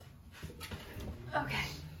Okay.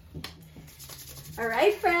 All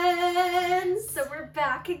right, friends. So we're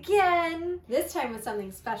back again. This time with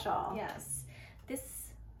something special. Yes.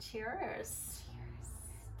 Cheers.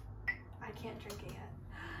 I can't drink it yet.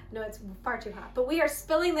 No, it's far too hot. But we are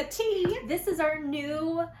spilling the tea. This is our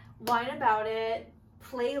new Whine About It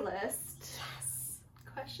playlist. Yes.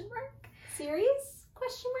 Question mark? Series?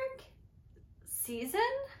 Question mark? Season?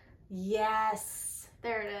 Yes.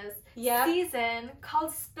 There it is. Yeah. Season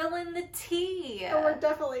called Spillin' the Tea. Oh, we're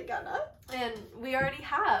definitely gonna. And we already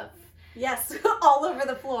have. Yes, all over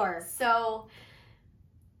the floor. So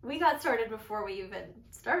we got started before we even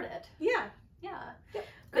started. Yeah. Yeah. Yep.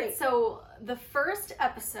 But Great. so the first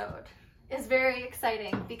episode is very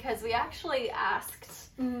exciting because we actually asked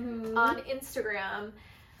on Instagram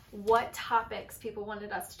what topics people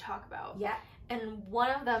wanted us to talk about. Yeah. And one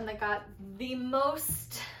of them that got the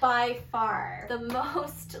most, by far,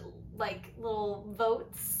 like little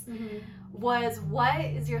votes was, what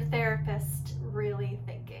is your therapist really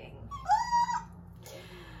thinking?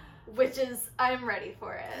 Which is, I'm ready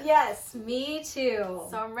for it. Yes, me too.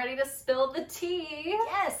 So I'm ready to spill the tea.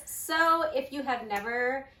 Yes. So if you have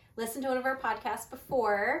never listened to one of our podcasts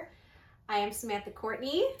before, I am Samantha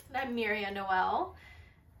Courtney. And I'm Miriya Noel.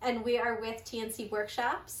 And we are with TNC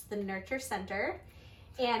Workshops, the Nurture Center.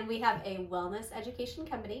 And we have a wellness education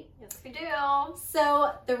company. Yes, we do.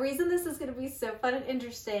 So the reason this is going to be so fun and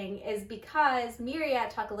interesting is because Miriya,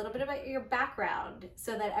 talk a little bit about your background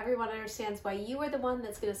so that everyone understands why you are the one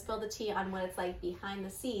that's going to spill the tea on what it's like behind the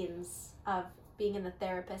scenes of being in the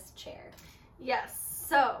therapist chair. Yes.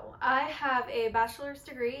 So I have a bachelor's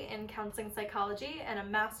degree in counseling psychology and a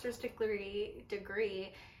master's degree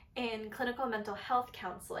in clinical mental health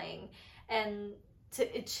counseling. And to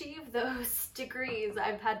achieve those degrees,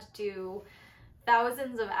 I've had to do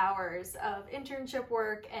thousands of hours of internship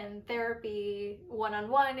work and therapy,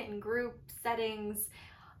 one-on-one, in group settings,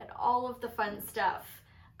 and all of the fun stuff.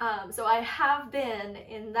 So I have been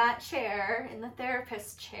in that chair, in the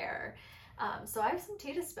therapist chair. So I have some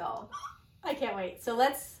tea to spill. I can't wait. So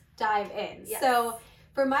let's dive in. Yes. So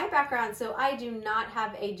for my background, so I do not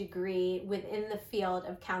have a degree within the field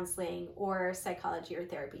of counseling or psychology or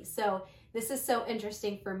therapy. So this is so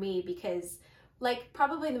interesting for me because, like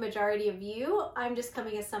probably the majority of you, I'm just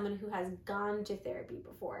coming as someone who has gone to therapy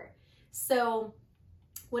before. So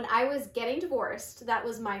when I was getting divorced, that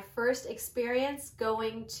was my first experience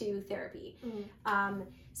going to therapy.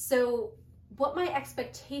 So what my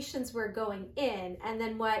expectations were going in and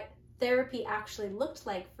then what therapy actually looked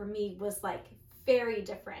like for me was like very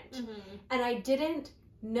different. And I didn't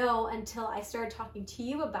know until I started talking to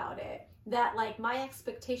you about it that like my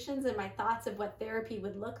expectations and my thoughts of what therapy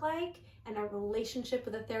would look like and a relationship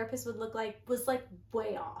with a therapist would look like was like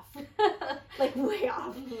way off. Like way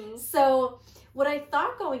off. So what I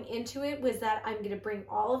thought going into it was that I'm going to bring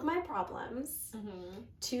all of my problems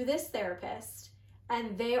to this therapist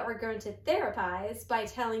and they are going to therapize by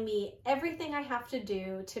telling me everything I have to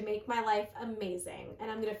do to make my life amazing. And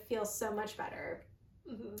I'm going to feel so much better.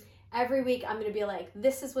 Every week I'm going to be like,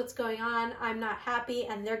 this is what's going on. I'm not happy.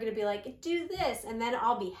 And they're going to be like, do this. And then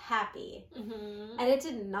I'll be happy. And it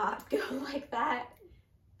did not go like that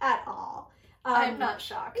at all. I'm not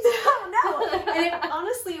shocked. No. And it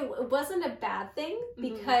honestly, it wasn't a bad thing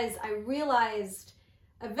because I realized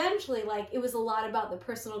eventually, like, it was a lot about the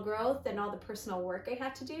personal growth and all the personal work I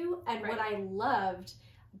had to do. And what I loved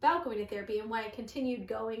about going to therapy and why I continued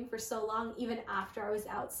going for so long, even after I was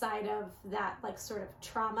outside of that, like, sort of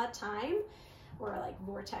trauma time or, like,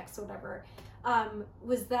 vortex or whatever,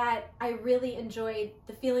 was that I really enjoyed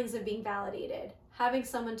the feelings of being validated, having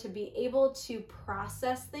someone to be able to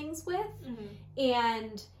process things with,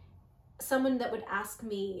 and someone that would ask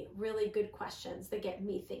me really good questions that get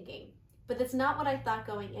me thinking. But that's not what I thought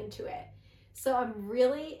going into it. So I'm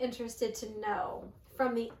really interested to know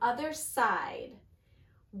from the other side,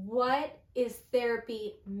 what is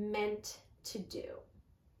therapy meant to do?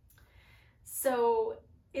 So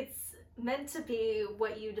it's meant to be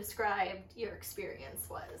what you described your experience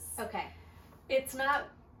was. Okay. It's not,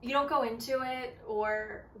 you don't go into it,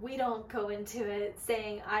 or we don't go into it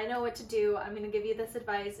saying, I know what to do, I'm going to give you this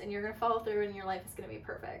advice and you're going to follow through and your life is going to be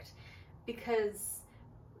perfect. Because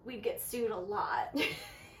we'd get sued a lot.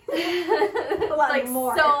 A lot like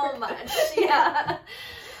more. So much. Yeah.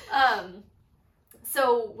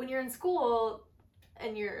 So when you're in school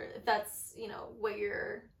and that's, what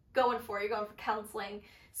you're going for counseling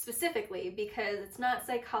specifically, because it's not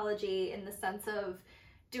psychology in the sense of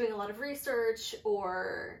doing a lot of research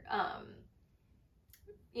or,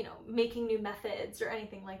 making new methods or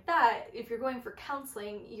anything like that. If you're going for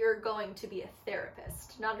counseling, you're going to be a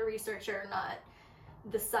therapist, not a researcher, not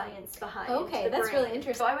the science behind Okay, the that's brain. really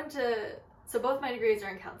interesting. So both my degrees are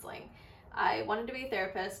in counseling. I wanted to be a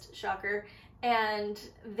therapist, shocker, and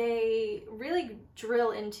they really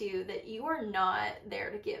drill into you that you are not there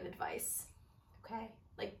to give advice. Okay.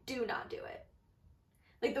 Like, do not do it.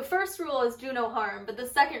 Like, the first rule is do no harm, but the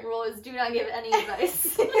second rule is do not give any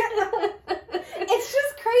advice. It's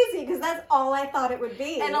just crazy because that's all I thought it would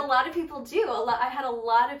be. And a lot of people do. I had a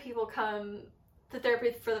lot of people come to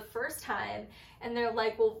therapy for the first time, and they're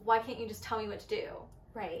like, well, why can't you just tell me what to do?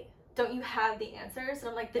 Right. Don't you have the answers? And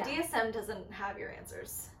I'm like, the DSM doesn't have your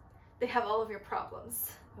answers. They have all of your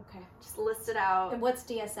problems. Okay. Just list it out. And what's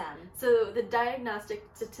DSM? So the Diagnostic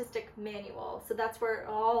Statistic Manual. So that's where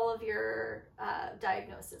all of your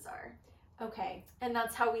diagnoses are. Okay. And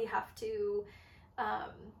that's how we have to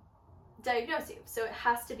diagnose you. So it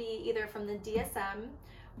has to be either from the DSM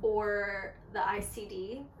or the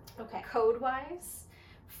ICD, Okay. code-wise,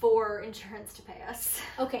 for insurance to pay us.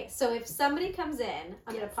 Okay, so if somebody comes in,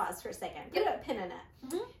 I'm going to pause for a second. Put a pin in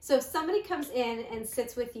it. So if somebody comes in and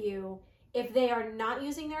sits with you, if they are not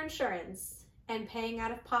using their insurance and paying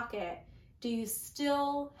out of pocket, do you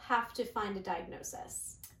still have to find a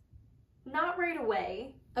diagnosis? Not right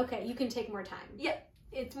away. Okay, you can take more time. Yep.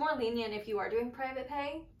 It's more lenient if you are doing private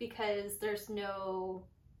pay because there's no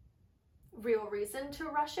real reason to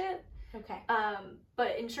rush it. Okay.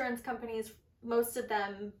 But insurance companies, most of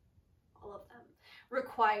them, all of them,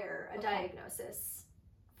 require a diagnosis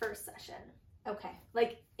first session. Okay.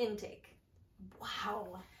 Like intake.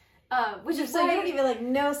 Wow. Which is so you don't even like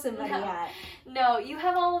know somebody yet. No, you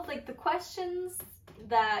have all of like the questions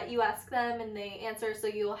that you ask them and they answer. So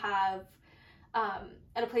you'll have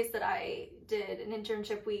at a place that I did an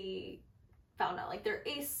internship, we found out like their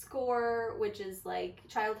ACE score, which is like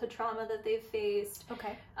childhood trauma that they've faced.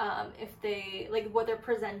 Okay. If they like what their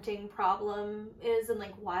presenting problem is and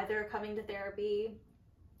like why they're coming to therapy,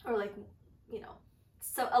 or like, you know,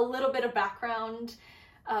 so a little bit of background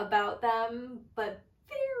about them, but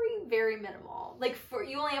very, very minimal. Like for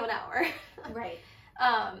you only have an hour. Right.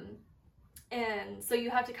 And so you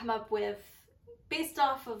have to come up with, based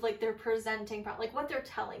off of like their presenting problem, like what they're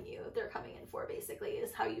telling you they're coming in for, basically,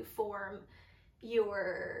 is how you form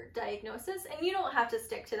your diagnosis. And you don't have to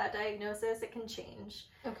stick to that diagnosis. It can change.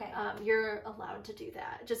 Okay. You're allowed to do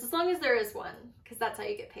that, just as long as there is one, because that's how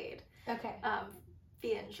you get paid. Okay.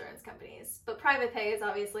 Via insurance companies. But private pay is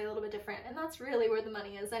obviously a little bit different, and that's really where the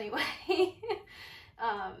money is anyway.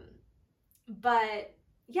 But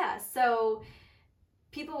yeah, so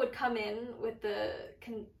people would come in with the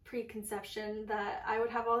preconception that I would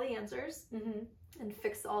have all the answers and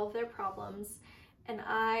fix all of their problems, and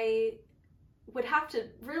I would have to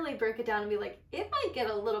really break it down and be like, it might get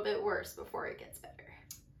a little bit worse before it gets better.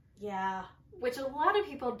 Yeah. Which a lot of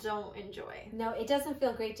people don't enjoy. No, it doesn't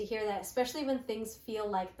feel great to hear that, especially when things feel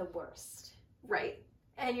like the worst. Right.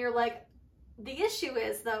 And you're like, the issue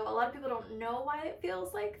is, though, a lot of people don't know why it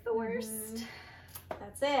feels like the worst.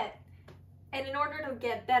 That's it. And in order to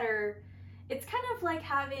get better, it's kind of like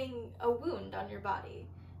having a wound on your body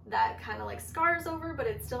that kind of like scars over, but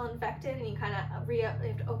it's still infected, and you kind of you have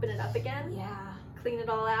to open it up again. Yeah. Clean Clean it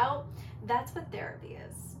all out. That's what therapy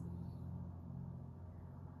is.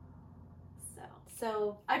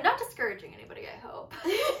 So I'm not discouraging anybody, I hope.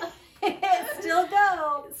 Still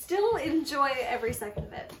go. Still enjoy every second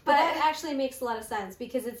of it. But that actually makes a lot of sense,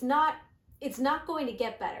 because it's not going to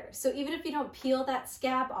get better. So even if you don't peel that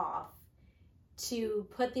scab off to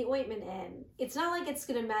put the ointment in, it's not like it's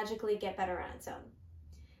going to magically get better on its own.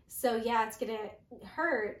 So yeah, it's going to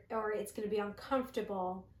hurt, or it's going to be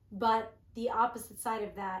uncomfortable, but the opposite side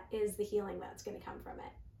of that is the healing that's going to come from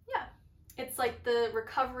it. Yeah. It's like the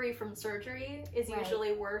recovery from surgery is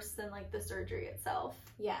usually worse than like the surgery itself.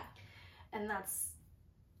 Yeah. And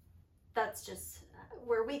that's just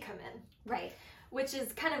where we come in. Right. Which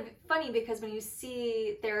is kind of funny, because when you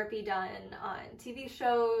see therapy done on TV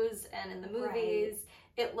shows and in the movies,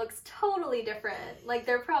 it looks totally different. Like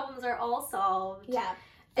their problems are all solved. Yeah.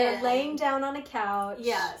 They're laying down on a couch.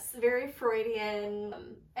 Yes. Very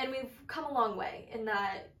Freudian. And we've come a long way in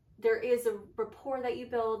that there is a rapport that you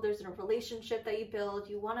build. There's a relationship that you build.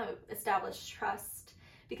 You want to establish trust,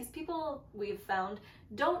 because people, we've found,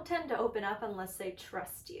 don't tend to open up unless they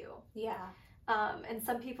trust you. Yeah. And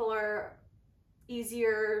some people are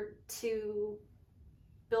easier to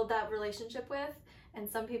build that relationship with, and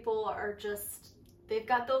some people are just, they've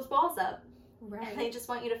got those walls up. Right. And they just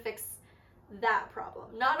want you to fix that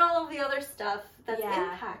problem. Not all of the other stuff that's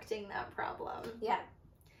impacting that problem. Yeah.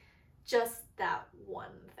 Just that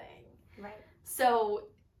one thing. Right. So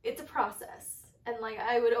it's a process. And like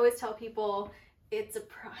I would always tell people, it's a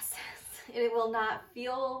process. It will not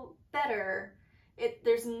feel better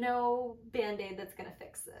There's no Band-Aid that's going to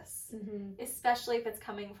fix this, especially if it's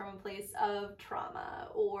coming from a place of trauma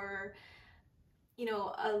or, you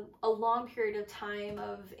know, a long period of time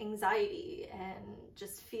of anxiety and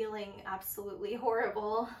just feeling absolutely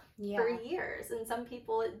horrible for years. And some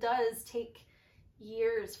people, it does take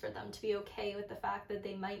years for them to be okay with the fact that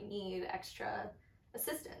they might need extra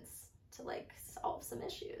assistance to like solve some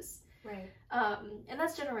issues. Right. And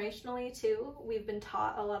that's generationally too. We've been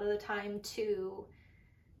taught a lot of the time to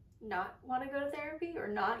not want to go to therapy or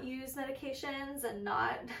not use medications and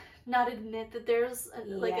not admit that there's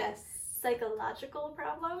like a psychological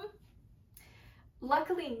problem.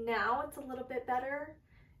 Luckily now it's a little bit better.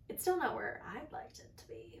 It's still not where I'd liked it to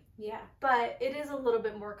be. Yeah. But it is a little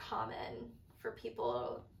bit more common for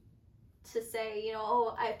people to say, you know,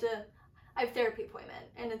 oh, I have therapy appointment,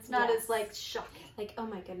 and it's not as like shocking. Like, oh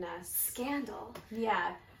my goodness. Scandal.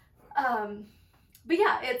 Yeah. But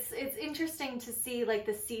yeah, it's interesting to see like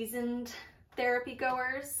the seasoned therapy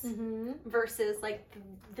goers versus like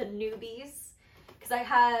the newbies. Because I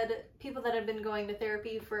had people that had been going to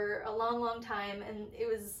therapy for a long, long time, and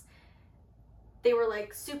they were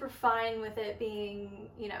like super fine with it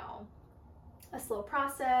being, you know, a slow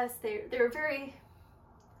process. They were very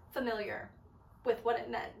familiar with what it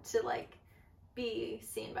meant to like be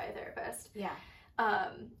seen by a therapist. Yeah.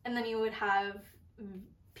 And then you would have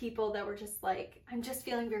people that were just like, I'm just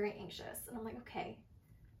feeling very anxious. And I'm like, okay.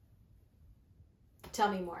 Tell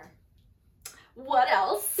me more. What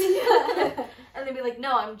else? And they'd be like,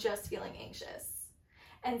 no, I'm just feeling anxious.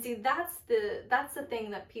 And see, that's the thing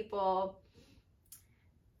that people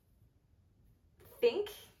think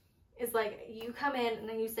is like, you come in and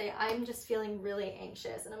then you say, I'm just feeling really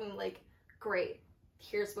anxious. And I'm like, great,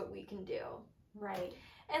 here's what we can do. Right.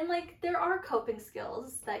 And like, there are coping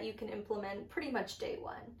skills that you can implement pretty much day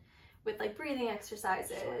one with like breathing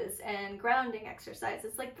exercises and grounding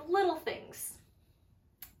exercises, like the little things.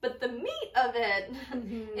 But the meat of it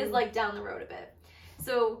is like down the road a bit.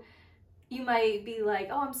 So you might be like,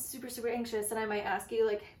 oh, I'm super, super anxious. And I might ask you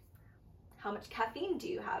like, how much caffeine do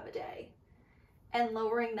you have a day? And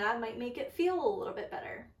lowering that might make it feel a little bit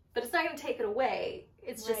better. But it's not going to take it away.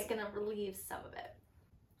 It's just going to relieve some of it.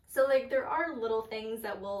 So like there are little things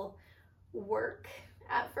that will work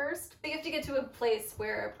at first. But you have to get to a place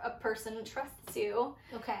where a person trusts you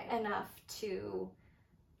enough to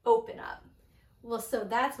open up. Well, so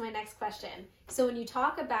that's my next question. So when you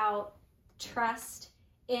talk about trust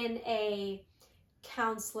in a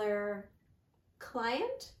counselor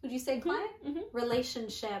client, would you say client?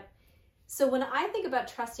 Relationship. So when I think about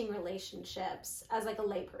trusting relationships as like a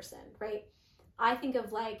layperson, right? I think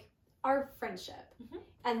of like our friendship.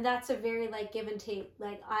 And that's a very like give and take.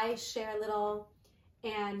 Like I share a little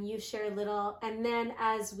and you share a little. And then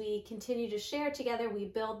as we continue to share together, we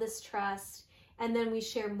build this trust. And then we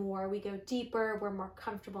share more, we go deeper, we're more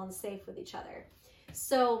comfortable and safe with each other.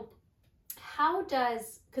 So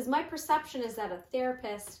because my perception is that a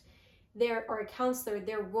therapist or a counselor,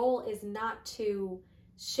 their role is not to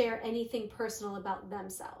share anything personal about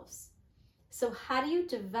themselves. So how do you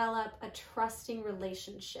develop a trusting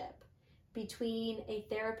relationship between a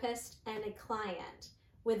therapist and a client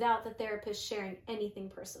without the therapist sharing anything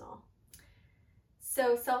personal?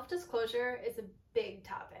 So self-disclosure is a big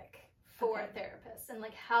topic for a therapist, and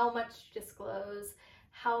like how much to disclose,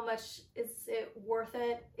 how much is it worth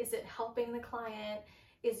it, is it helping the client,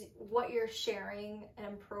 is what you're sharing an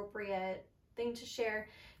appropriate thing to share,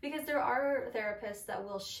 because there are therapists that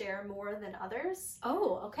will share more than others.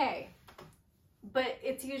 Oh, okay. But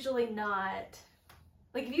it's usually not,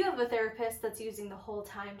 like if you have a therapist that's using the whole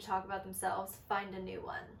time to talk about themselves, find a new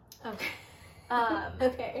one. Okay.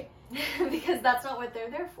 Okay. Because that's not what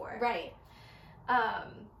they're there for. Right.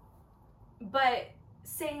 But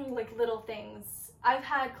saying like little things, I've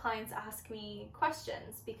had clients ask me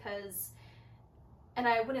questions because, and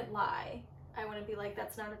I wouldn't lie, I wouldn't be like,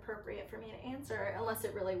 that's not appropriate for me to answer unless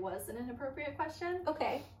it really was an inappropriate question.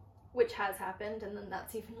 Okay. Which has happened, and then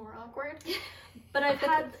that's even more awkward. But I've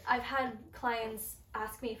had clients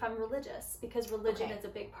ask me if I'm religious, because religion is a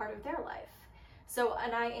big part of their life. So,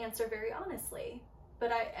 and I answer very honestly,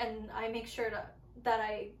 but I make sure that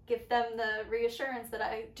I give them the reassurance that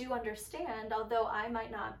I do understand, although I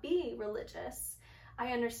might not be religious,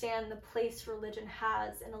 I understand the place religion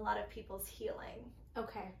has in a lot of people's healing.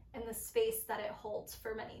 Okay. And the space that it holds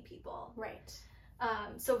for many people. Right.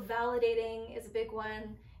 So validating is a big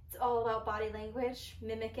one. It's all about body language,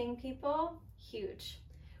 mimicking people, huge.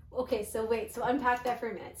 Okay, so wait, so unpack that for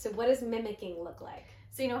a minute. So what does mimicking look like?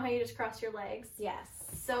 So you know how you just cross your legs? Yes.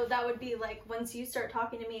 So that would be like, once you start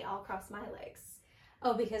talking to me, I'll cross my legs.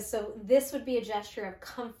 Oh, because so this would be a gesture of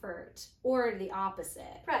comfort or the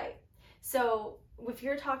opposite. Right. So if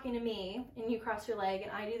you're talking to me and you cross your leg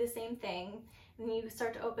and I do the same thing and you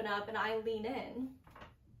start to open up and I lean in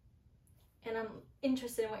and I'm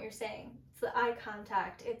interested in what you're saying, it's the eye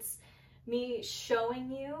contact. It's me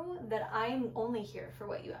showing you that I'm only here for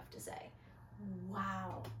what you have to say.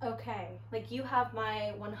 Wow. Okay. Like, you have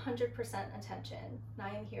my 100% attention and I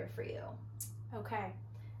am here for you. Okay.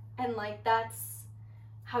 And like, that's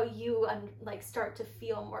how you like start to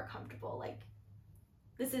feel more comfortable. Like,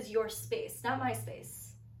 this is your space, not my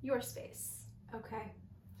space, your space. Okay.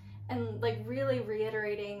 And like really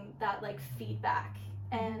reiterating that like feedback.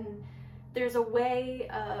 And there's a way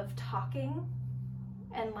of talking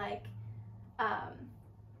and like,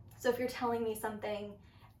 so if you're telling me something,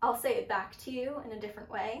 I'll say it back to you in a different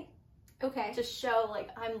way. Okay. To show like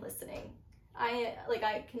I'm listening. I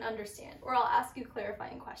can understand. Or I'll ask you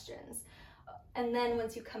clarifying questions. And then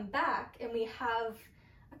once you come back and we have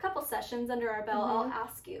a couple sessions under our belt, I'll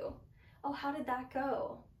ask you, oh, how did that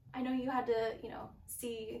go? I know you had to,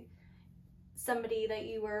 see somebody that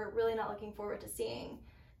you were really not looking forward to seeing.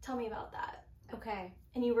 Tell me about that. Okay.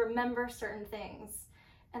 And you remember certain things.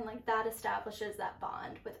 And like that establishes that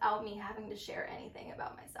bond without me having to share anything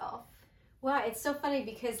about myself. Wow, it's so funny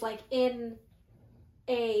because like in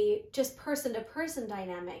a just person to person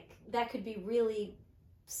dynamic, that could be really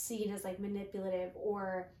seen as like manipulative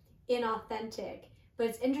or inauthentic. But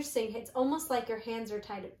it's interesting, it's almost like your hands are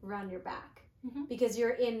tied around your back because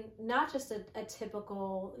you're in not just a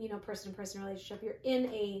typical, person to person relationship, you're in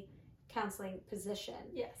a counseling position.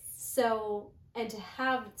 Yes. So, and to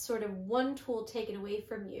have sort of one tool taken away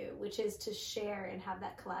from you, which is to share and have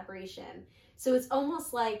that collaboration. So it's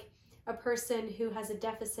almost like a person who has a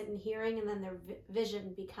deficit in hearing and then their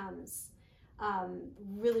vision becomes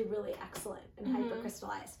really, really excellent and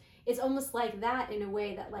hypercrystallized. It's almost like that in a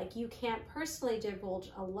way that like you can't personally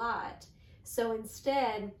divulge a lot. So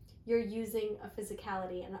instead, you're using a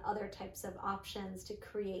physicality and other types of options to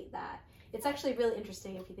create that. It's actually really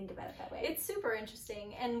interesting if you think about it that way. It's super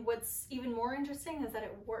interesting. And what's even more interesting is that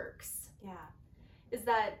it works. Yeah. Is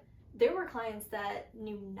that there were clients that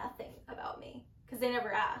knew nothing about me because they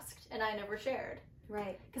never asked and I never shared.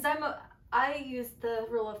 Right. Because I use the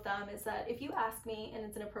rule of thumb is that if you ask me and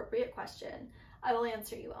it's an appropriate question, I will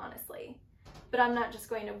answer you honestly. But I'm not just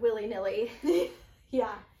going to willy-nilly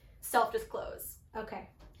self-disclose. Okay.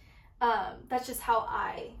 That's just how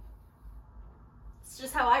I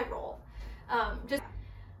roll.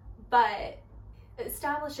 But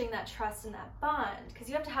establishing that trust and that bond, because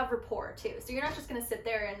you have to have rapport too. So you're not just going to sit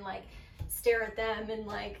there and like stare at them and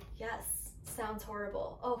like, yes, sounds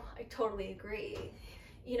horrible. Oh, I totally agree.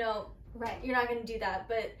 Right. You're not going to do that.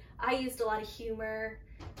 But I used a lot of humor.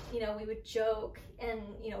 We would joke and,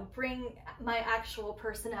 bring my actual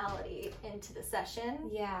personality into the session.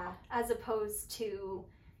 Yeah. As opposed to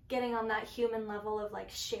getting on that human level of like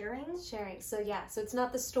sharing. So it's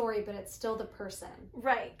not the story, but it's still the person.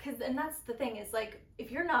 Right. And that's the thing is like,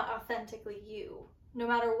 if you're not authentically you, no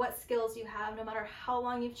matter what skills you have, no matter how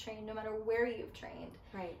long you've trained, no matter where you've trained.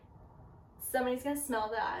 Right. Somebody's going to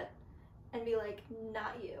smell that and be like,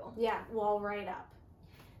 not you. Yeah. Well, right up.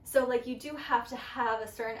 So like you do have to have a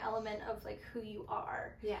certain element of like who you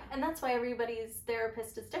are. Yeah. And that's why everybody's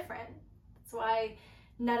therapist is different. That's why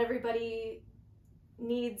not everybody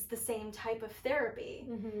needs the same type of therapy.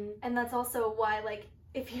 And that's also why like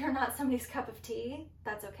if you're not somebody's cup of tea,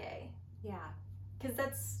 that's okay. Yeah. Because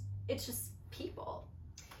it's just people.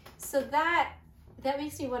 So that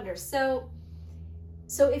makes me wonder. So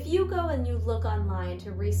if you go and you look online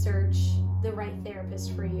to research the right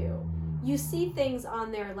therapist for you, you see things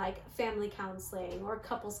on there like family counseling or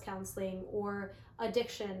couples counseling or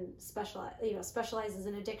addiction specializes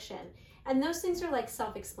in addiction. And those things are like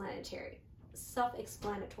self-explanatory.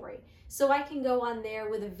 So I can go on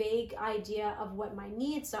there with a vague idea of what my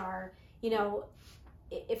needs are.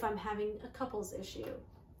 If I'm having a couples issue,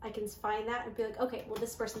 I can find that and be like, okay, well,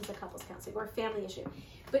 this person's a couples counseling or a family issue.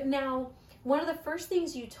 But now, one of the first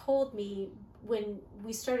things you told me when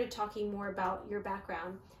we started talking more about your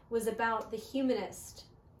background was about the humanist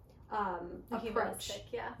approach. Humanistic,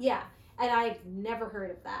 yeah. Yeah, and I've never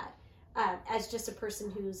heard of that as just a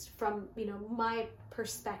person who's from, my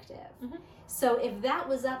perspective. So if that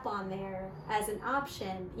was up on there as an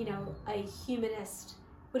option, a humanist,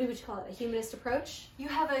 what would you call it? A humanist approach? You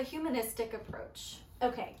have a humanistic approach.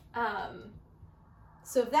 Okay.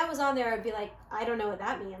 So if that was on there, I'd be like, I don't know what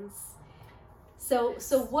that means. So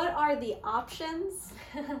what are the options?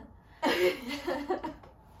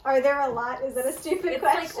 Are there a lot? Is that a stupid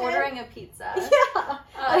question? It's like ordering a pizza. Yeah.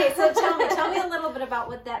 Okay, so tell me a little bit about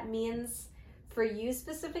what that means for you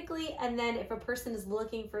specifically? And then if a person is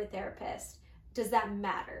looking for a therapist, does that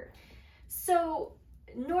matter? So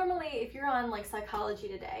normally if you're on like Psychology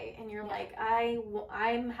Today and you're like,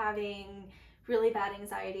 I'm having really bad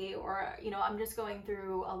anxiety, or, you know, I'm just going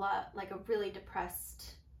through a lot, like a really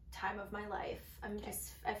depressed time of my life.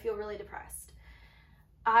 I feel really depressed.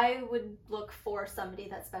 I would look for somebody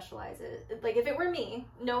that specializes, like if it were me,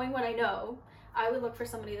 knowing what I know, I would look for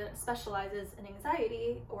somebody that specializes in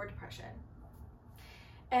anxiety or depression.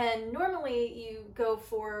 And normally you go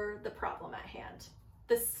for the problem at hand.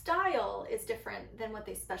 The style is different than what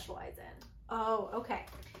they specialize in. Oh, okay.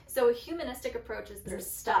 So a humanistic approach is their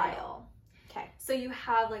style. Okay. So you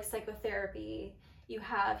have like psychotherapy, you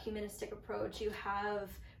have humanistic approach, you have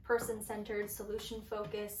person-centered,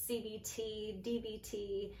 solution-focused, CBT,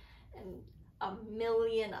 DBT, and a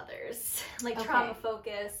million others, like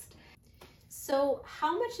trauma-focused. So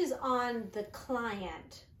how much is on the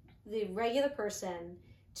client, the regular person,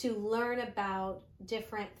 to learn about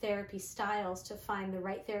different therapy styles to find the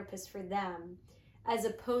right therapist for them, as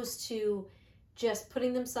opposed to just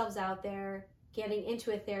putting themselves out there, getting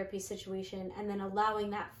into a therapy situation, and then allowing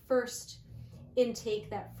that first intake,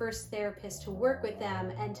 that first therapist to work with them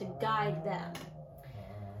and to guide them?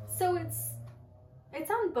 So it's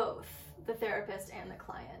on both the therapist and the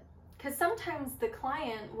client. Because sometimes the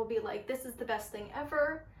client will be like, this is the best thing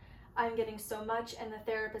ever, I'm getting so much, and the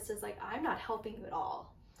therapist is like, I'm not helping you at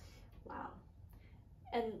all. Wow.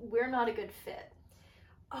 And we're not a good fit.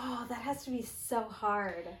 Oh, that has to be so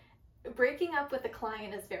hard. Breaking up with a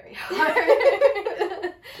client is very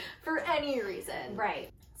hard for any reason.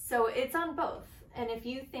 Right. So it's on both. And if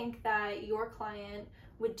you think that your client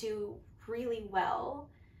would do really well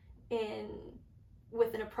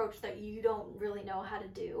with an approach that you don't really know how to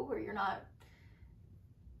do, or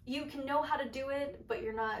you can know how to do it, but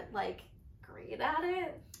you're not like great at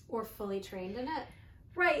it. Or fully trained in it.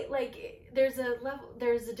 Right, like there's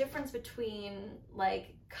a difference between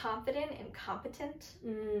like confident and competent.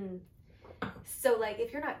 So like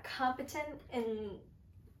if you're not competent in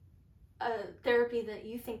a therapy that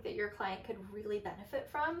you think that your client could really benefit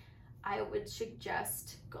from, I would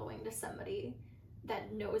suggest going to somebody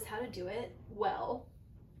that knows how to do it well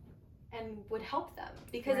and would help them,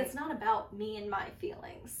 because it's not about me and my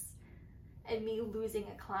feelings and me losing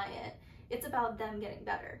a client. It's about them getting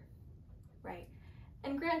better. Right.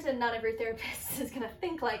 And granted, not every therapist is going to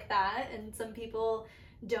think like that, and some people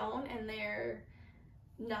don't, and they're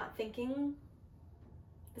not thinking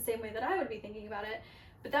the same way that I would be thinking about it.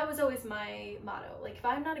 But that was always my motto. Like, if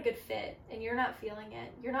I'm not a good fit and you're not feeling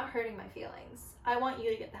it, you're not hurting my feelings. I want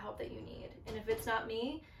you to get the help that you need. And if it's not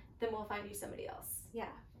me, then we'll find you somebody else. Yeah.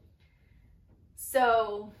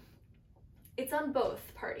 So it's on both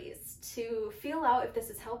parties to feel out if this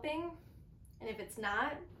is helping, and if it's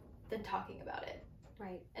not, then talking about it.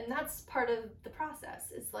 Right. And that's part of the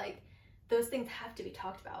process. Is like, those things have to be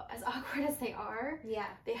talked about. As awkward as they are,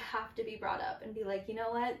 they have to be brought up and be like, you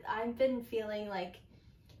know what? I've been feeling like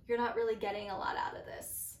you're not really getting a lot out of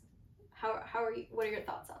this. How are you? What are your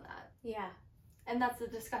thoughts on that? Yeah. And that's the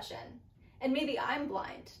discussion. And maybe I'm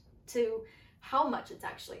blind to how much it's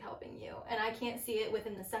actually helping you, and I can't see it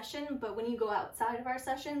within the session, but when you go outside of our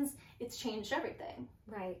sessions, it's changed everything.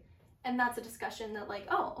 Right. And that's a discussion that like,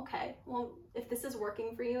 oh, okay, well, if this is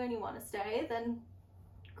working for you and you want to stay, then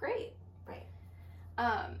great. Right.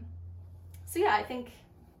 So yeah, I think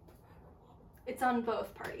it's on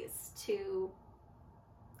both parties to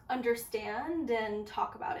understand and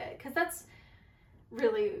talk about it, because that's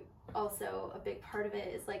really also a big part of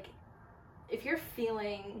it. Is like, if you're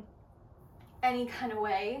feeling any kind of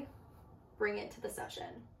way, bring it to the session.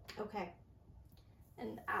 Okay.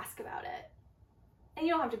 And ask about it. And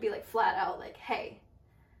you don't have to be like flat out like, hey,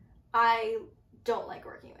 I don't like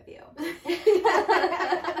working with you.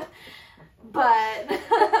 But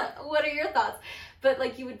what are your thoughts? But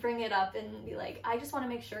like, you would bring it up and be like, I just want to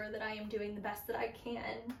make sure that I am doing the best that I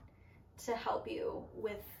can to help you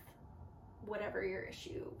with whatever your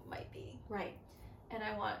issue might be. Right. And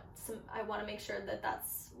I want to make sure that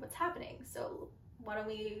that's what's happening. So why don't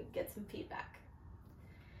we get some feedback?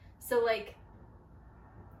 So like,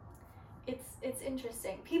 it's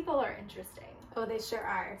interesting. People are interesting. Oh, they sure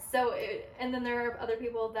are. So, and then there are other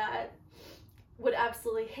people that would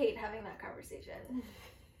absolutely hate having that conversation.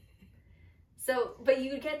 So, but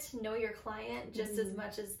you get to know your client just as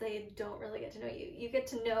much as they don't really get to know you. You get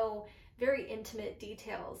to know very intimate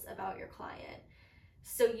details about your client.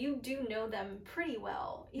 So you do know them pretty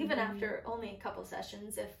well, even after only a couple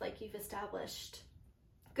sessions. If like you've established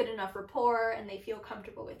good enough rapport and they feel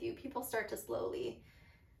comfortable with you, people start to slowly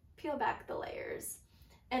peel back the layers.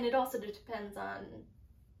 And it also depends on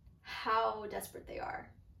how desperate they are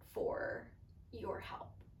for your help.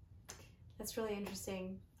 That's really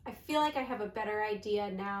interesting. I feel like I have a better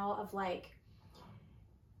idea now of like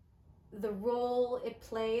the role it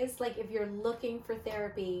plays. Like if you're looking for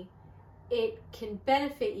therapy, it can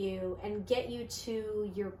benefit you and get you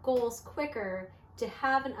to your goals quicker to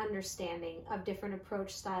have an understanding of different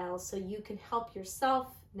approach styles so you can help yourself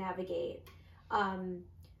navigate.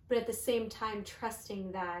 But at the same time,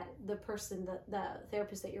 trusting that the person, the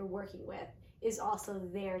therapist that you're working with is also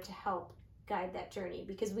there to help guide that journey,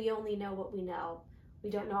 because we only know what we know. We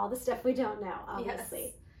don't know all the stuff we don't know,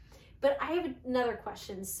 obviously. Yes. But I have another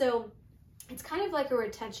question. So it's kind of like a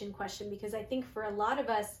retention question, because I think for a lot of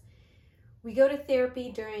us, we go to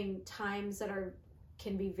therapy during times that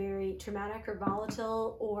can be very traumatic or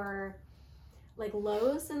volatile or like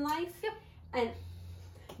lows in life. Yep. And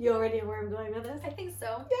you already know where I'm going with this? I think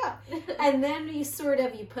so. Yeah. And then you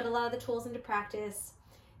put a lot of the tools into practice.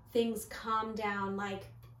 Things calm down.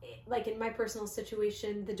 Like in my personal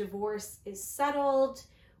situation, the divorce is settled.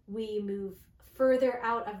 We move further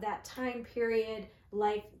out of that time period.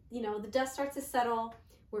 Life, the dust starts to settle.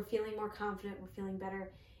 We're feeling more confident. We're feeling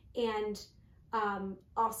better. And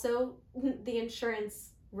also the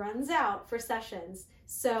insurance runs out for sessions.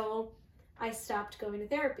 So I stopped going to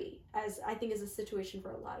therapy, as I think is a situation for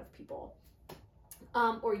a lot of people.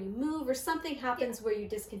 Or you move or something happens where you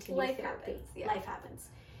discontinue therapy. Happens, yeah. Life happens.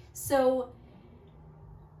 So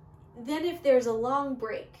then if there's a long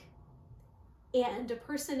break and a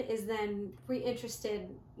person is then reinterested,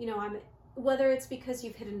 whether it's because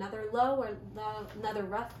you've hit another low or another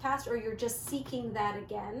rough patch, or you're just seeking that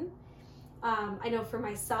again. I know for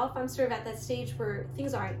myself, I'm sort of at that stage where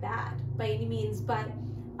things aren't bad by any means, but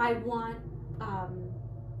I want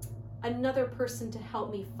another person to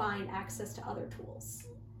help me find access to other tools,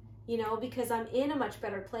 because I'm in a much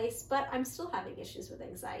better place, but I'm still having issues with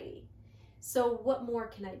anxiety. So what more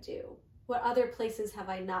can I do? What other places have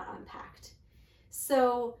I not unpacked?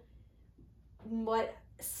 So what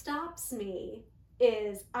stops me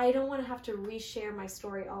is I don't want to have to reshare my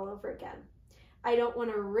story all over again. I don't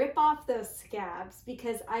want to rip off those scabs,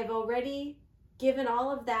 because I've already given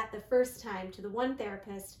all of that the first time to the one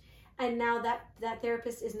therapist, and now that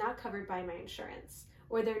therapist is not covered by my insurance,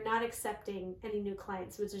 or they're not accepting any new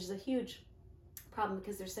clients, which is a huge problem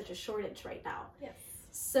because there's such a shortage right now. Yes.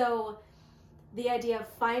 So the idea of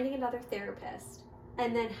finding another therapist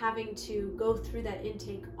and then having to go through that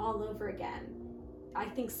intake all over again, I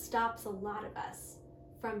think stops a lot of us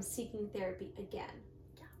from seeking therapy again.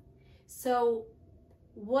 Yeah. So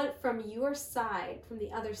what, from your side, from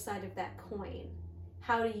the other side of that coin,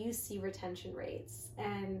 how do you see retention rates,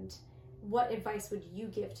 and what advice would you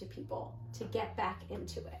give to people to get back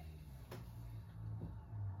into it?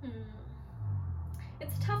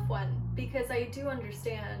 It's a tough one, because I do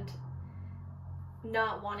understand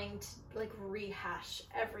not wanting to rehash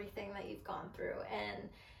everything that you've gone through. And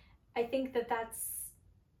I think that's,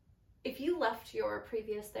 if you left your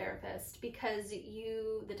previous therapist because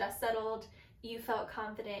the dust settled, you felt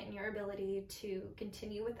confident in your ability to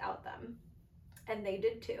continue without them, and they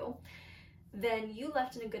did too, then you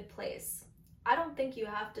left in a good place. I don't think you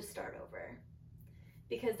have to start over,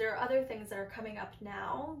 because there are other things that are coming up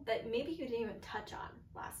now that maybe you didn't even touch on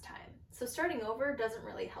last time. So starting over doesn't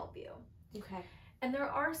really help you. Okay. And there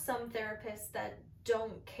are some therapists that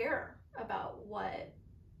don't care about what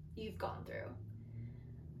you've gone through.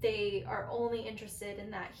 They are only interested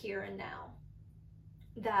in that here and now.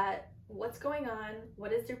 That what's going on,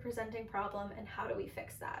 what is your presenting problem, and how do we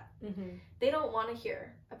fix that? Mm-hmm. They don't want to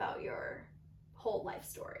hear about your whole life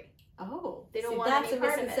story. Oh, they don't want any part of it.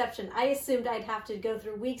 That's a misconception. I assumed I'd have to go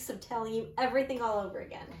through weeks of telling you everything all over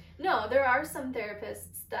again. No, there are some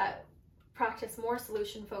therapists that practice more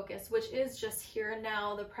solution focus, which is just here and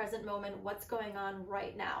now, the present moment, what's going on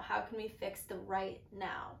right now, how can we fix the right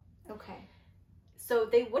now? Okay. So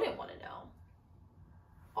they wouldn't want to know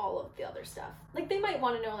all of the other stuff. They might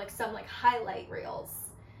want to know some highlight reels,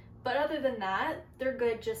 but other than that, they're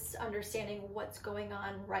good just understanding what's going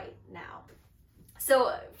on right now.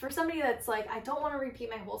 So for somebody that's I don't want to repeat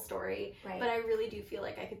my whole story, right, but I really do feel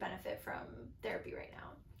like I could benefit from therapy right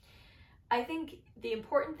now, I think the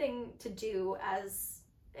important thing to do as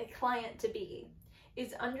a client to be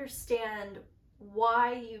is understand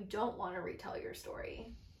why you don't want to retell your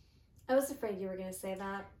story. I was afraid you were going to say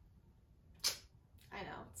that. I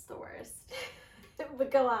know, it's the worst.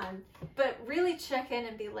 But go on. But really check in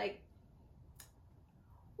and be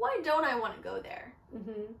why don't I want to go there?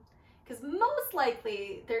 Mm-hmm. Because most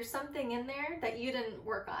likely there's something in there that you didn't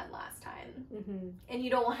work on last time. Mm-hmm. And you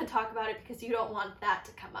don't want to talk about it because you don't want that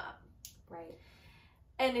to come up. Right.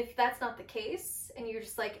 And if that's not the case, and you're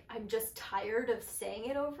just like, I'm just tired of saying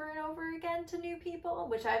it over and over again to new people,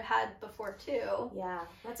 which I've had before too. Yeah,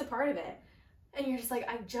 that's a part of it. And you're just like,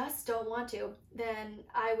 I just don't want to, then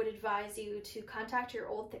I would advise you to contact your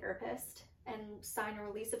old therapist and sign a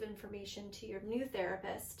release of information to your new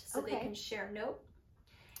therapist so they can share a note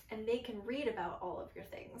and they can read about all of your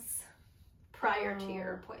things prior to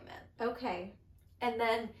your appointment. Okay. And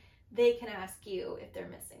then they can ask you if they're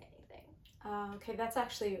missing anything. Okay, that's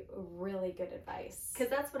actually really good advice. Because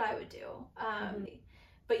that's what I would do.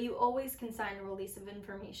 But you always can sign a release of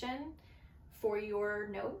information for your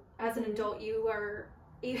note. As an adult, you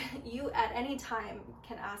at any time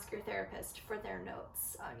can ask your therapist for their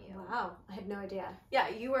notes on you. Wow, I had no idea. Yeah,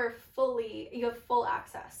 you have full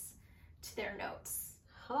access to their notes.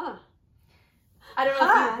 Huh. I don't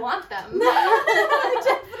know if you want them. I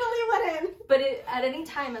definitely wouldn't. But at any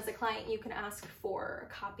time as a client, you can ask for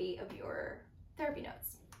a copy of your therapy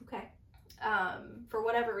notes. Okay. For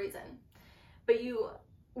whatever reason. But you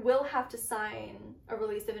will have to sign a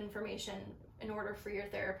release of information in order for your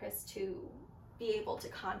therapist to be able to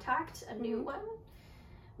contact a new one.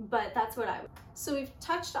 But that's what I would. So we've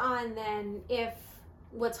touched on then if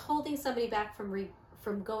what's holding somebody back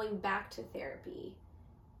from going back to therapy,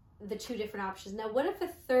 the two different options. Now, what if a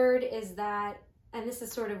third is that, and this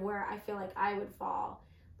is sort of where I feel like I would fall,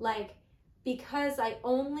 like, because I've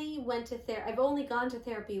only gone to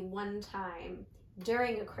therapy one time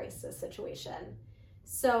during a crisis situation.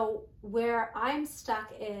 So where I'm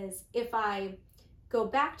stuck is if I go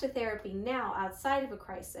back to therapy now outside of a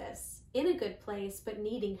crisis, in a good place, but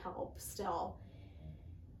needing help still,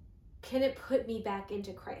 can it put me back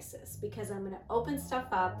into crisis? Because I'm going to open stuff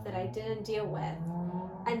up that I didn't deal with,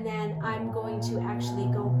 and then I'm going to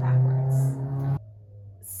actually go backwards.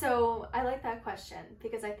 So I like that question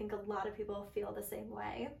because I think a lot of people feel the same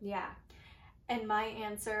way. Yeah. And my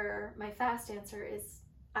fast answer is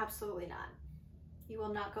absolutely not. You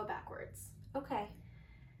will not go backwards. Okay.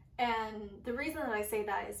 And the reason that I say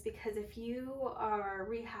that is because if you are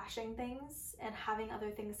rehashing things and having other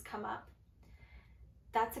things come up,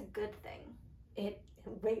 that's a good thing.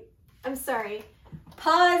 Wait, I'm sorry.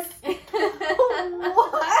 Pause.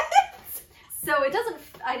 What? So I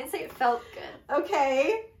didn't say it felt good.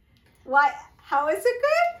 Okay. Why? How is it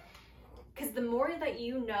good? Because the more that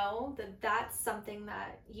you know that that's something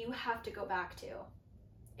that you have to go back to,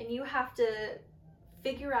 and you have to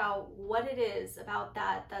figure out what it is about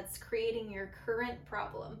that's creating your current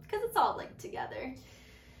problem, because it's all linked together.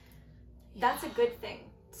 Yeah. That's a good thing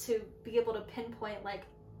to be able to pinpoint, like,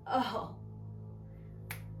 oh,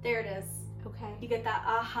 there it is. Okay. You get that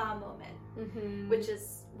aha moment, which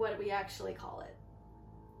is what we actually call it,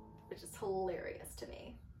 which is hilarious to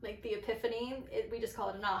me. Like the epiphany, we just call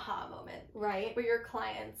it an aha moment. Right. Where your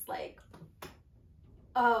client's like,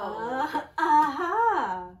 oh.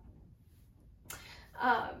 Aha.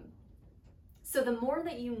 So the more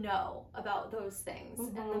that you know about those things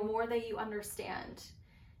and the more that you understand,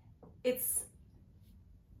 it's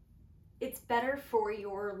better for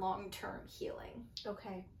your long-term healing.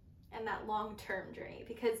 Okay. And that long-term journey,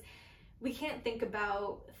 because we can't think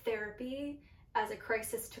about therapy as a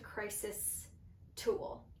crisis to crisis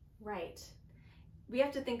tool. Right. We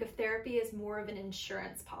have to think of therapy as more of an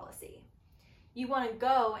insurance policy. You want to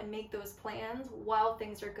go and make those plans while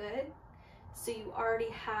things are good, so you already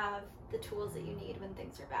have the tools that you need when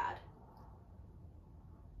things are bad.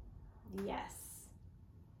 Yes.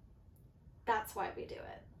 That's why we do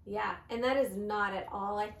it. Yeah, and that is not at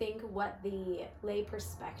all, I think, what the lay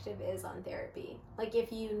perspective is on therapy. Like,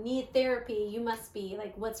 if you need therapy, you must be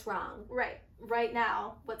like, what's wrong? Right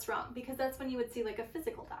now, what's wrong? Because that's when you would see like a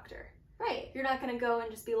physical doctor. Right. You're not going to go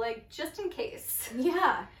and just be like, just in case.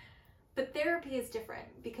 Yeah. But therapy is different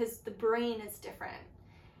because the brain is different.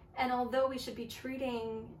 And although we should be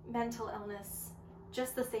treating mental illness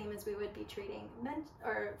just the same as we would be treating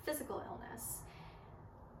physical illness,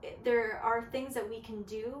 there are things that we can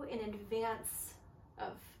do in advance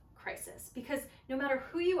of crisis. Because no matter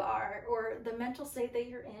who you are or the mental state that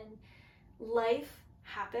you're in, life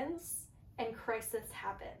happens and crisis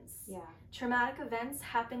happens. Yeah. Traumatic events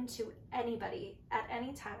happen to anybody at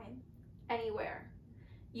any time, anywhere.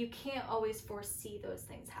 You can't always foresee those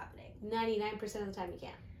things happening. 99% of the time you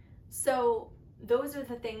can. So those are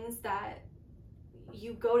the things that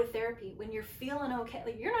you go to therapy when you're feeling okay.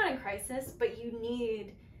 Like, you're not in crisis, but you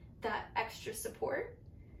need that extra support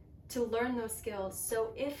to learn those skills.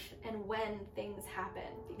 So if and when things happen,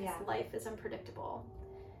 because life is unpredictable,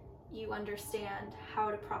 you understand how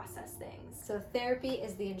to process things. So therapy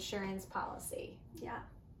is the insurance policy. Yeah.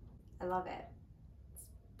 I love it. It's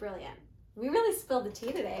brilliant. We really spilled the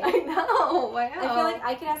tea today. I know. Wow. I feel like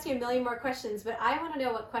I could ask you a million more questions, but I want to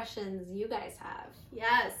know what questions you guys have.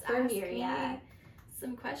 Yes, For ask Miriya. me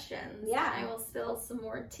some questions. Yeah. And I will spill some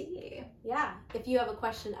more tea. Yeah. If you have a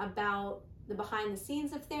question about the behind the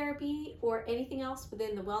scenes of therapy or anything else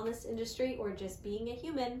within the wellness industry or just being a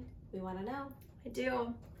human, we want to know. I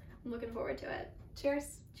do. I'm looking forward to it.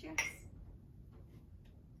 Cheers. Cheers.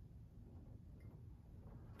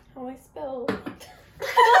 Oh, I spilled.